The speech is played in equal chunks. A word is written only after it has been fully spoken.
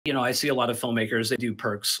you know, I see a lot of filmmakers, they do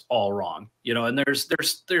perks all wrong, you know, and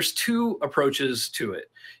there's two approaches to it.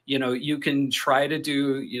 You know, you can try to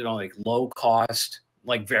do, you know, like low cost,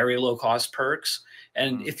 like very low cost perks.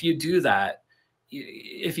 And if you do that,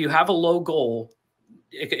 if you have a low goal,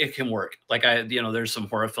 it can work. Like you know, there's some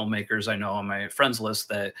horror filmmakers I know on my friends list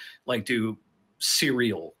that like do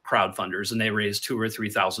serial crowdfunders, and they raise $2,000 or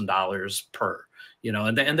 $3,000 per, you know,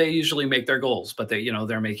 and they usually make their goals, but they, you know,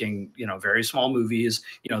 they're making, you know, very small movies,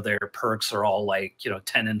 you know, their perks are all like, you know,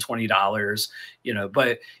 $10 and $20, you know,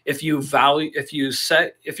 but if you're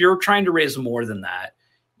trying to raise more than that,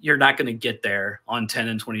 you're not going to get there on $10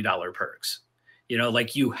 and $20 perks. You know,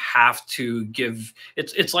 like you have to give,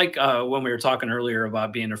 it's like when we were talking earlier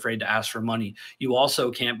about being afraid to ask for money, you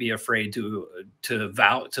also can't be afraid to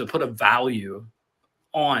put a value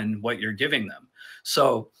on what you're giving them.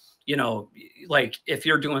 So, you know, like if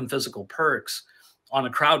you're doing physical perks on a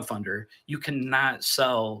crowdfunder, you cannot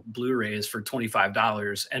sell Blu-rays for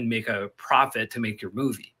 $25 and make a profit to make your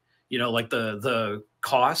movie. You know, like the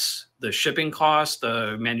costs, the shipping costs,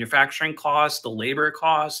 the manufacturing costs, the labor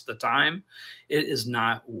costs, the time, it's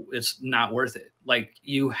not worth it. Like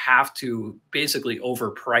you have to basically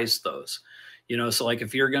overprice those, you know? So like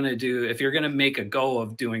if you're going to make a go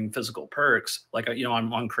of doing physical perks, like, you know,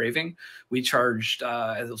 on Craving, we charged,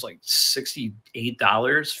 it was like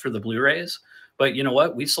 $68 for the Blu-rays, but you know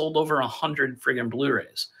what? We sold over 100 friggin'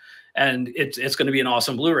 Blu-rays. And it's going to be an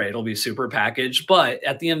awesome Blu-ray. It'll be super packaged. But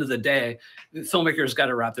at the end of the day, filmmakers got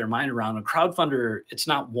to wrap their mind around a crowdfunder. It's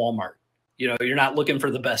not Walmart. You know, you're not looking for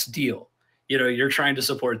the best deal. You know, you're trying to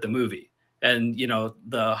support the movie. And, you know,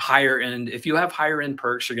 the higher end, if you have higher end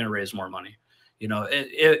perks, you're going to raise more money. You know,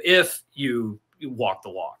 if you walk the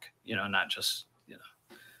walk, you know, not just, you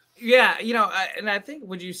know. Yeah, you know, and I think,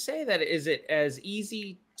 would you say that is it as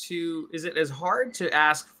hard to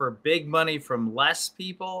ask for big money from less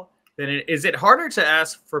people? Is it harder to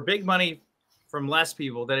ask for big money from less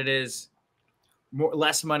people than it is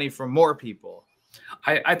less money from more people?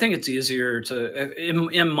 I think it's easier to,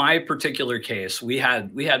 in my particular case, we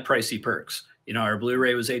had pricey perks. You know, our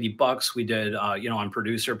Blu-ray was $80. We did, you know, on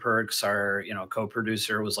producer perks, our, you know,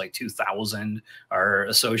 co-producer was like $2,000. Our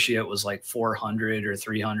associate was like $400 or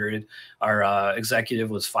 $300. Our executive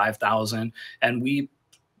was $5,000. And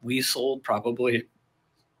we sold probably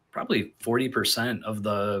 40% of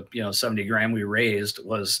the, you know, 70 grand we raised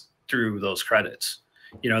was through those credits,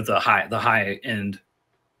 you know, the high end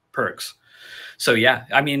perks. So yeah,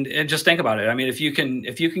 I mean, and just think about it. I mean, if you can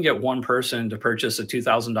get one person to purchase a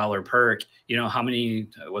 $2,000 perk, you know, how many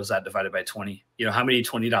was that divided by 20? You know, how many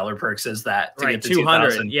 $20 perks is that to get to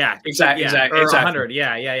 200? Yeah, exactly. Or 100.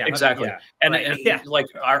 Yeah. Exactly. Yeah. And like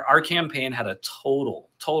our campaign had a total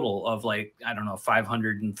of like, I don't know,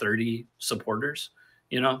 530 supporters,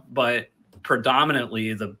 you know, but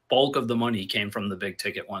predominantly the bulk of the money came from the big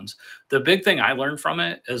ticket ones. The big thing I learned from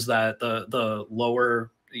it is that the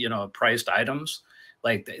lower, you know, priced items,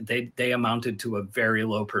 like they amounted to a very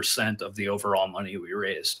low % of the overall money we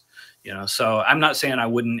raised, you know. So I'm not saying I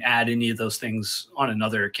wouldn't add any of those things on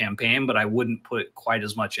another campaign, but I wouldn't put quite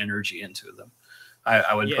as much energy into them.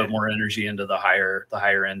 I would put more energy into the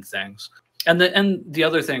higher end things. And the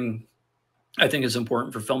other thing I think is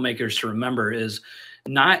important for filmmakers to remember is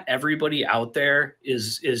not everybody out there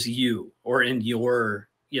is you or in your,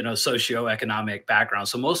 you know, socioeconomic background.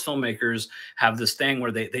 So most filmmakers have this thing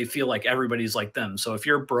where they feel like everybody's like them. So if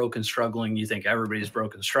you're broke and struggling, you think everybody's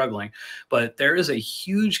broke and struggling. But there is a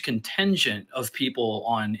huge contingent of people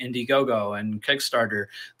on Indiegogo and Kickstarter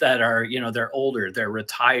that are, you know, they're older, they're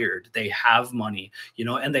retired, they have money, you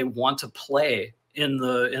know, and they want to play in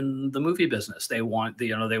the movie business. They want the,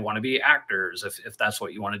 you know, they want to be actors if that's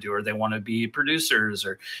what you want to do, or they want to be producers,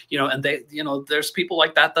 or, you know, and they, you know, there's people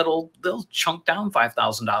like that they'll chunk down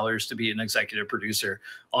 $5,000 to be an executive producer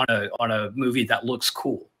on a movie that looks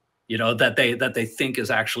cool, you know, that they think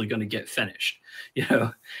is actually going to get finished, you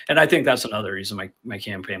know. And I think that's another reason my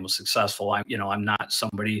campaign was successful. I'm not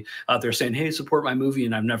somebody out there saying, hey, support my movie,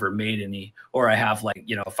 and I've never made any, or I have like,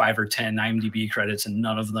 you know, 5 or 10 IMDb credits and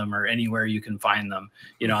none of them are anywhere you can find them.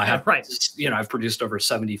 You know, I have, you know, I've produced over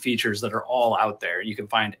 70 features that are all out there. You can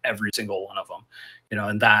find every single one of them, you know,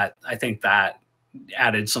 and that, I think that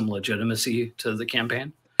added some legitimacy to the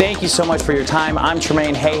campaign. Thank you so much for your time. I'm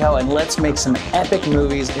Tremaine Hayhoe, and let's make some epic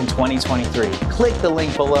movies in 2023. Click the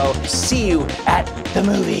link below. See you at the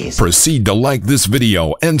movies. Proceed to like this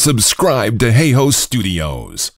video and subscribe to Hayhoe Studios.